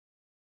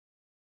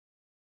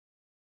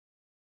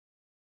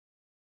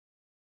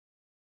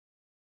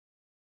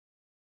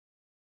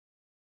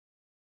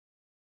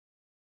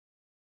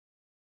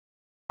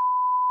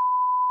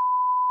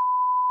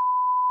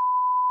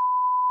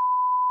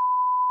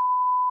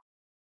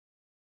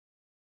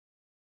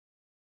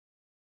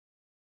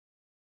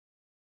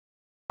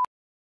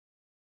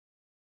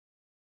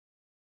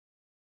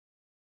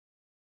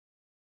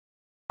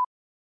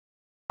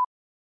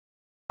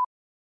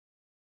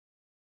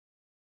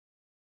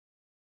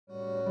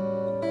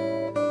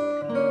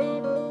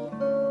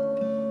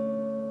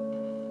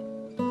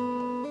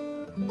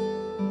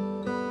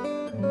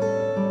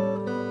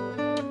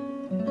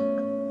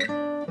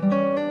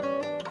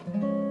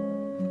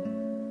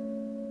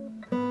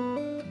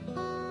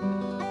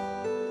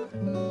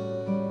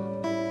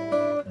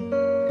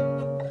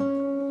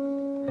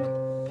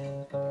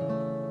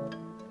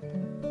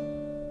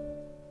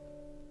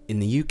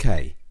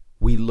UK,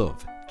 we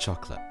love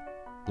chocolate.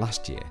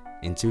 Last year,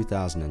 in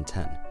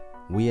 2010,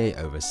 we ate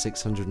over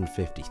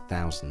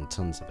 650,000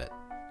 tonnes of it,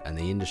 and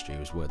the industry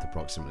was worth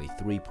approximately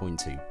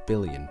 £3.2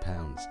 billion.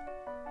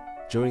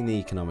 During the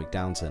economic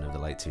downturn of the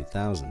late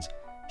 2000s,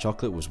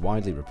 chocolate was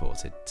widely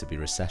reported to be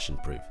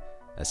recession-proof,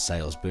 as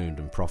sales boomed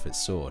and profits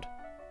soared.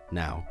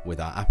 Now, with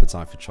our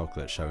appetite for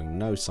chocolate showing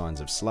no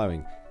signs of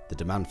slowing, the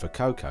demand for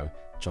cocoa,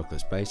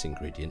 chocolate's base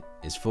ingredient,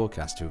 is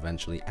forecast to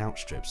eventually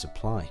outstrip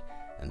supply,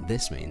 and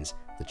this means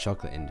the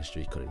chocolate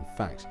industry could in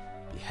fact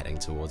be heading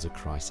towards a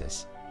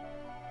crisis.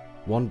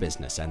 One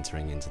business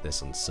entering into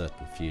this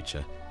uncertain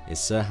future is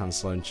Sir Hans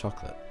Sloane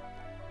Chocolate.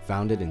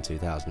 Founded in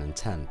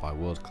 2010 by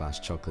world-class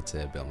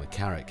chocolatier Bill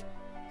McCarrick,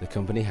 the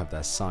company have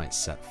their sights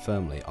set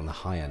firmly on the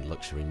high-end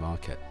luxury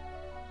market.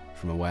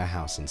 From a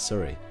warehouse in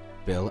Surrey,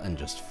 Bill and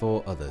just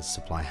 4 others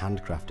supply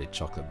handcrafted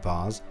chocolate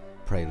bars,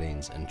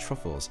 pralines and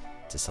truffles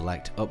to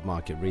select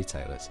upmarket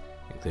retailers,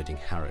 including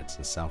Harrods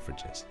and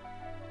Selfridges.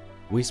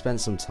 We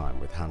spent some time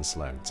with Hans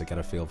Sloane to get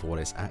a feel for what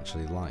it's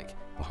actually like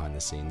behind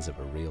the scenes of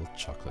a real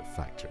chocolate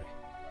factory.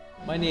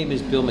 My name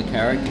is Bill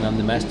McCarrick and I'm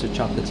the master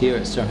chocolatier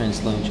at Sir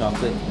Hans Sloane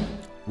Chocolate.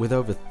 With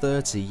over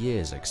 30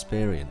 years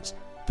experience,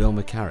 Bill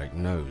McCarrick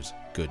knows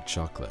good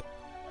chocolate.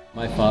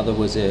 My father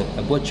was a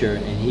butcher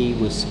and he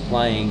was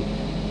supplying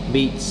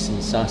meats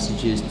and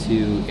sausages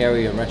to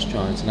area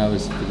restaurants, and I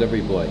was a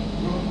delivery boy.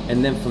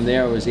 And then from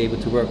there I was able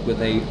to work with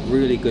a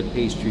really good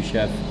pastry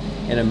chef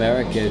in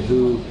America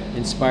who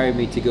inspired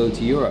me to go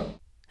to Europe.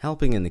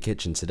 Helping in the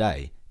kitchen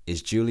today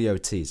is Julio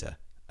Teaser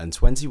and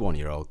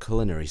 21-year-old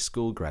culinary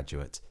school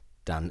graduate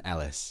Dan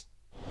Ellis.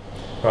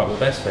 Right, the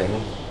best thing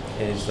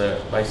is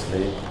that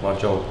basically my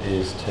job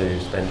is to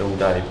spend all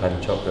day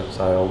playing chocolate,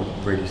 so I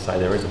wouldn't really say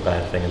there is a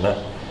bad thing in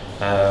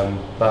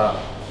that.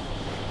 But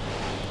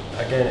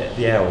again,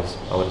 the hours,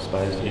 I would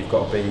suppose, you've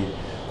got to be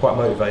quite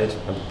motivated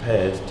and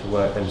prepared to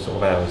work them sort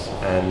of hours,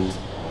 and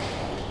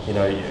you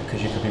know,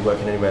 because you could be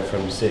working anywhere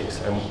from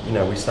 6, and you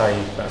know, we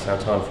say that's our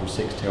time from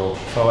 6 till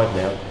 5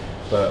 now,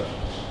 but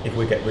if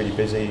we get really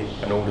busy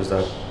and orders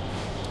are,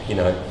 you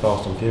know,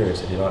 fast and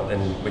furious, if you like,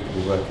 then we could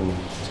be working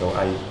till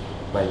 8,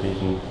 maybe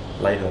even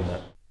later than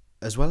that.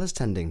 As well as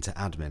tending to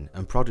admin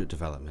and product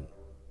development,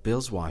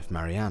 Bill's wife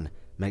Marianne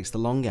makes the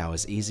long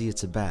hours easier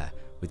to bear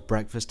with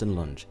breakfast and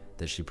lunch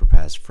that she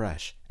prepares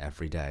fresh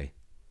every day.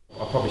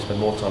 I probably spend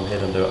more time here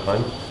than do at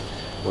home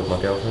with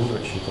my girlfriend,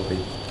 which she probably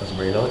doesn't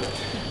really like,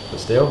 but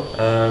still.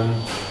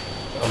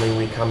 I mean,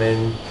 we come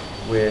in,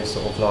 we're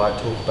sort of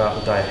like talk about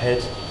the day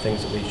ahead,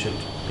 things that we should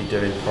be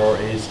doing,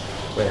 priorities.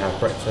 We have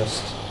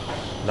breakfast,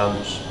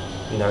 lunch,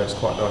 you know, it's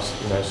quite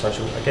nice, you know,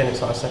 social. Again,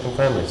 it's like a second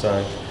family,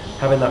 so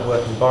having that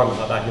work environment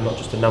like that, you're not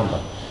just a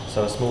number.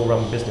 So a small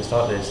run business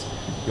like this,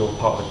 you're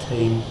part of a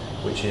team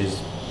which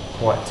is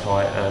quite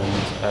tight,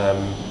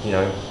 and you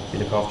know, you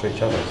look after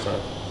each other.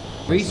 So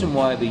the reason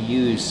why we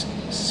use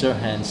Sir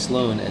Hans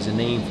Sloane as a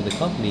name for the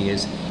company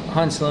is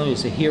Hans Sloane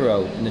is a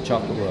hero in the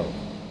chocolate world.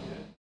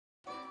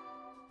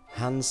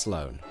 Hans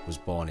Sloane was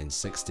born in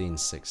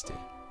 1660,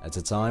 at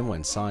a time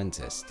when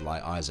scientists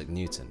like Isaac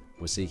Newton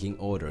were seeking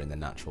order in the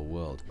natural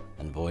world,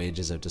 and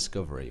voyages of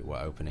discovery were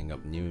opening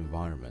up new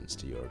environments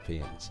to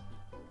Europeans.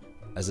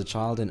 As a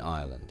child in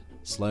Ireland,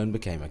 Sloane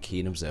became a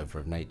keen observer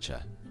of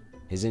nature.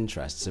 His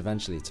interests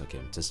eventually took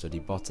him to study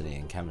botany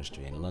and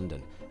chemistry in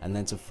London, and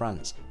then to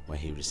France, where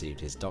he received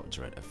his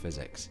doctorate of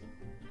physics.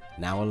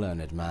 Now a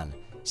learned man,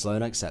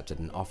 Sloane accepted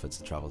an offer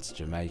to travel to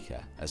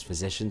Jamaica as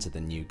physician to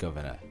the new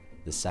governor,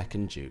 the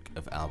second Duke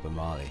of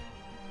Albemarle.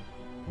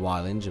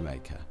 While in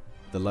Jamaica,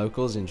 the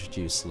locals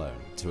introduced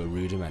Sloane to a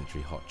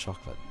rudimentary hot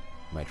chocolate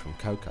made from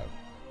cocoa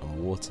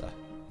and water.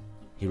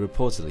 He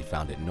reportedly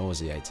found it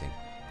nauseating,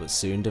 but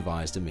soon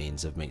devised a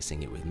means of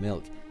mixing it with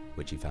milk,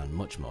 which he found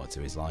much more to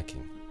his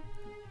liking.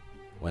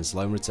 When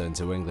Sloane returned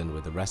to England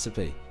with the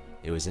recipe,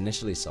 it was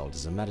initially sold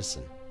as a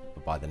medicine,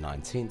 but by the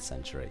 19th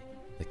century,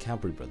 the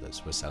Cadbury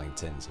brothers were selling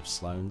tins of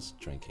Sloane's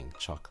drinking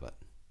chocolate.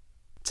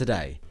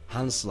 Today,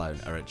 Hans Sloane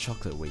are at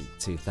Chocolate Week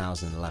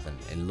 2011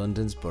 in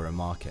London's Borough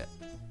Market.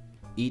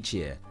 Each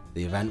year,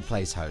 the event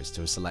plays host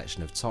to a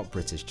selection of top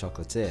British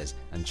chocolatiers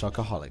and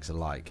chocoholics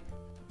alike.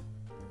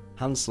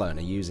 Hans Sloane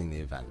are using the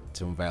event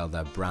to unveil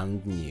their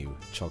brand new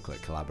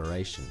chocolate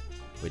collaboration,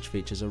 which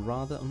features a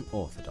rather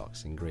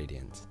unorthodox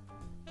ingredient.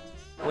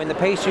 When the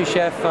pastry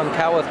chef from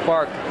Calworth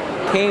Park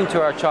came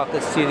to our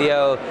chocolate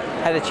studio,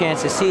 had a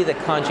chance to see the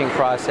conching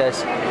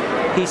process,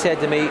 he said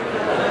to me,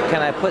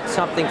 "Can I put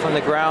something from the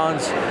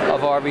grounds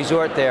of our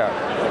resort there,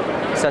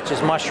 such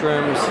as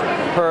mushrooms,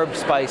 herb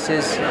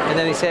spices?" And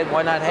then he said,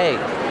 "Why not hay?"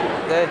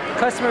 The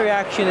customer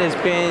reaction has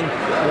been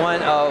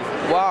one of,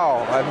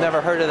 "Wow, I've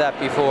never heard of that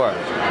before,"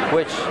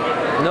 which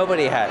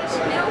nobody has.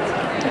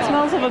 It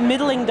smells of a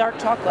middling dark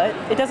chocolate.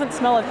 It doesn't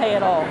smell of hay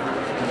at all.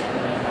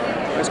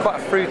 It's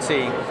quite a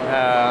fruity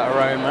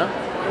aroma.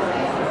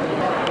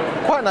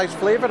 Quite a nice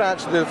flavour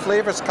actually. The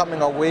flavour's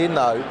coming away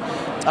now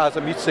as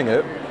I'm eating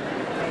it.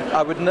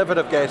 I would never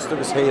have guessed it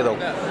was hay though.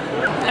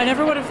 I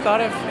never would have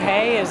thought of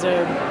hay as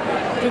a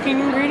cooking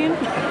ingredient,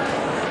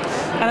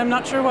 and I'm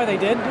not sure why they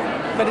did,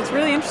 but it's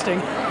really interesting.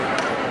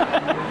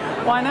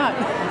 Why not?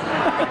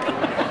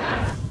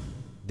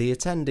 The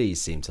attendees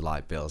seemed to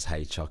like Bill's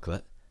Hay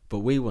chocolate, but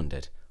we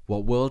wondered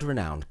what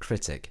world-renowned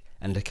critic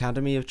and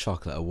Academy of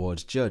Chocolate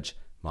Awards judge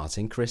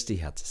Martin Christie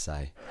had to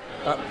say.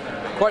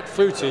 Quite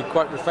fruity,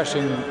 quite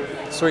refreshing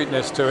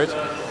sweetness to it.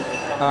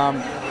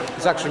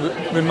 It's actually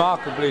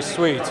remarkably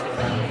sweet,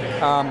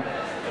 and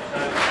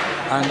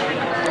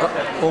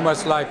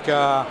almost like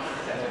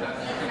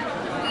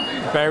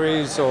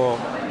berries or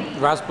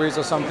raspberries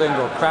or something,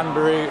 or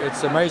cranberry.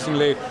 It's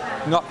amazingly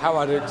not how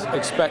I'd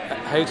expect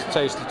hay to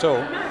taste at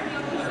all.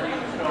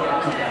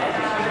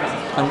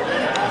 And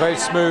very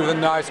smooth and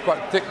nice,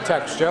 quite thick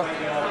texture,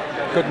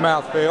 good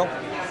mouthfeel.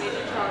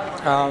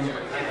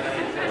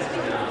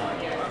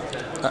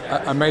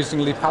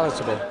 Amazingly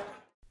palatable.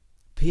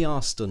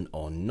 PR stunt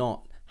or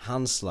not,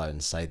 Hans Sloane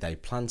say they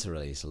plan to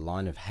release a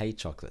line of hay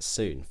chocolate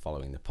soon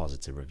following the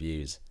positive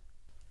reviews.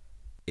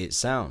 It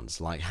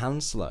sounds like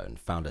Hans Sloane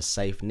found a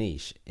safe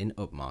niche in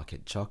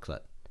upmarket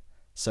chocolate.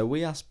 So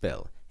we asked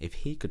Bill if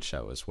he could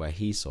show us where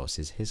he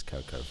sources his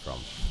cocoa from.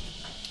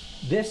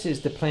 This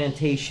is the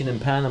plantation in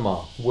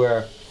Panama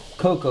where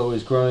cocoa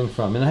is growing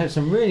from, and I have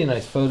some really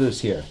nice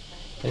photos here.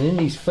 And in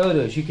these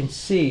photos you can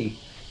see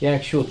the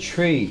actual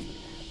tree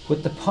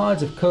with the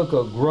pods of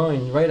cocoa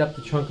growing right up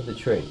the trunk of the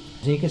tree.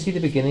 And you can see the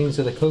beginnings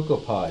of the cocoa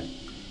pod.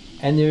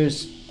 And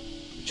there's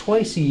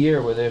twice a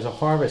year where there's a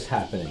harvest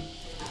happening.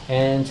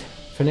 And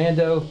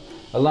Fernando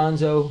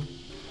Alonso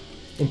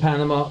in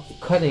Panama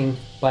cutting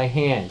by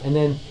hand. And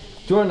then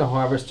during the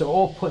harvest they're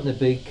all put in a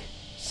big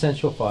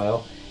central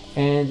file,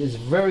 and it's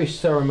very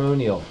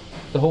ceremonial.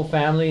 The whole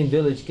family and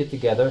village get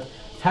together,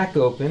 hack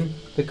open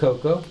the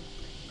cocoa.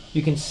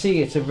 You can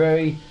see it's a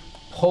very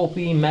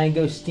pulpy,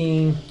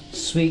 mangosteen,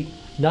 sweet,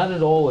 not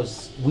at all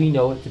as we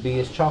know it to be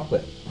as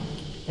chocolate.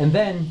 And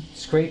then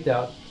scraped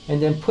out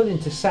and then put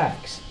into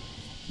sacks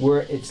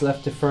where it's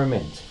left to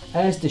ferment.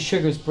 As the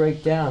sugars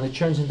break down, it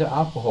turns into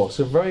alcohol,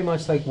 so very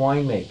much like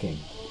winemaking.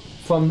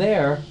 From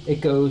there,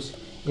 it goes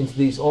into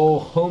these all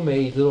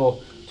homemade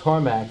little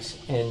tarmacs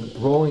and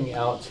rolling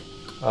out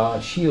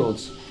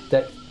shields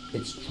that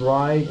it's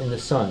dried in the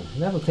sun.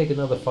 And that'll take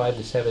another 5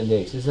 to 7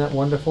 days. Isn't that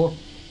wonderful?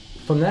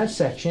 From that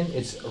section,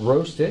 it's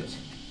roasted,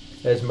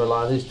 as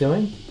Merlot is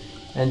doing,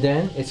 and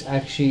then it's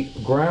actually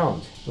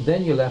ground. Well,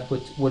 then you're left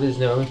with what is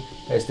known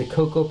as the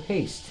cocoa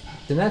paste.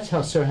 And that's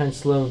how Sir Hans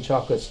Sloane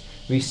Chocolates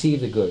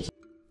receive the goods.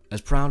 As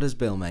proud as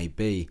Bill may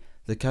be,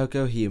 the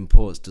cocoa he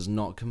imports does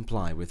not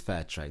comply with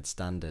fair trade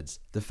standards.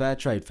 The Fair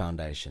Trade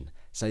Foundation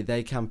say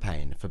they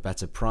campaign for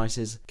better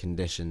prices,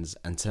 conditions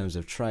and terms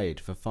of trade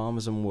for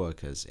farmers and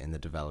workers in the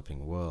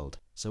developing world.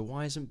 So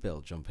why isn't Bill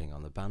jumping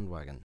on the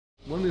bandwagon?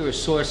 When we were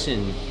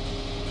sourcing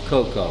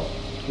cocoa,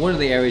 one of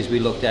the areas we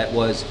looked at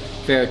was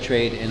fair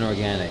trade and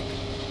organic.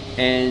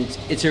 And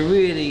it's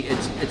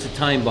a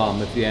time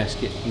bomb if you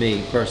ask it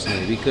me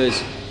personally, because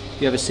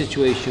you have a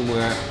situation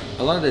where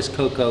a lot of this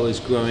cocoa is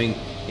growing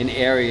in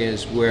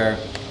areas where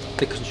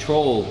the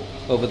control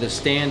over the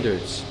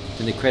standards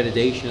and the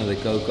accreditation of the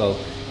cocoa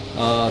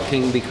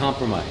can be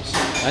compromised.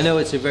 I know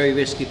it's a very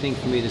risky thing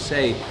for me to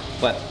say,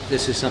 but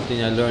this is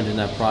something I learned in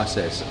that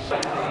process.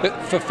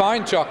 But for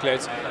fine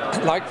chocolate,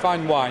 like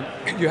fine wine,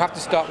 you have to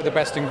start with the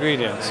best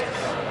ingredients.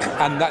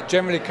 And that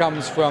generally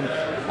comes from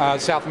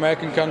South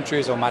American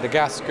countries or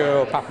Madagascar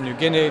or Papua New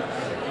Guinea,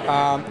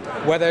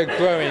 where they're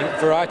growing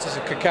varieties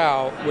of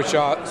cacao which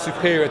are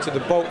superior to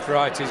the bulk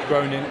varieties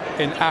grown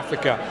in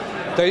Africa.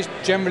 They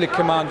generally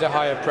command a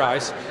higher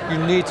price. You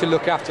need to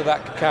look after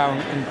that cacao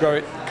and grow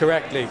it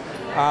correctly.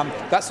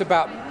 That's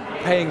about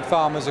paying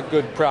farmers a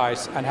good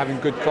price and having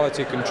good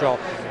quality control.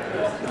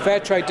 Fair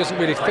trade doesn't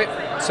really fit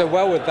so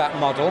well with that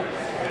model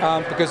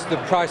because the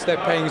price they're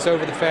paying is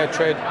over the fair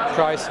trade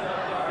price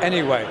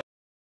anyway.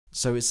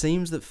 So it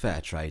seems that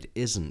fair trade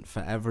isn't for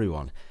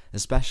everyone,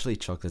 especially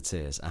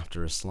chocolatiers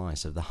after a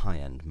slice of the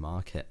high-end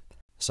market.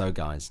 So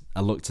guys,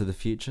 a look to the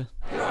future?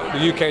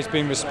 The UK is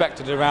being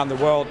respected around the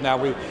world now.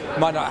 We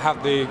might not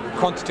have the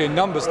quantity and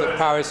numbers that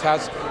Paris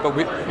has, but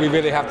we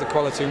really have the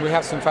quality, and we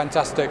have some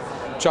fantastic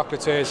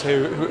chocolatiers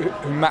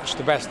who match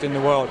the best in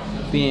the world.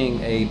 Being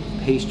a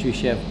pastry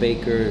chef,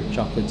 baker,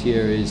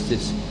 chocolatier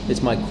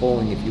it's my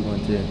calling, if you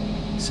want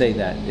to say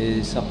that. It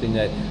is something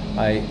that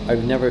I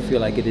never feel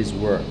like it is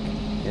work.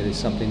 It is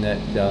something that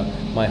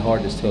my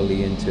heart is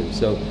totally into.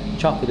 So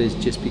chocolate has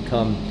just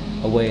become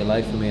a way of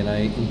life for me, and I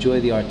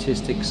enjoy the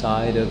artistic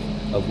side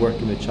of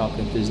working with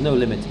chocolate. There's no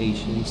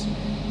limitations,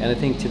 and I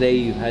think today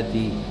you've had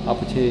the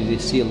opportunity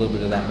to see a little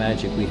bit of that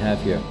magic we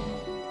have here.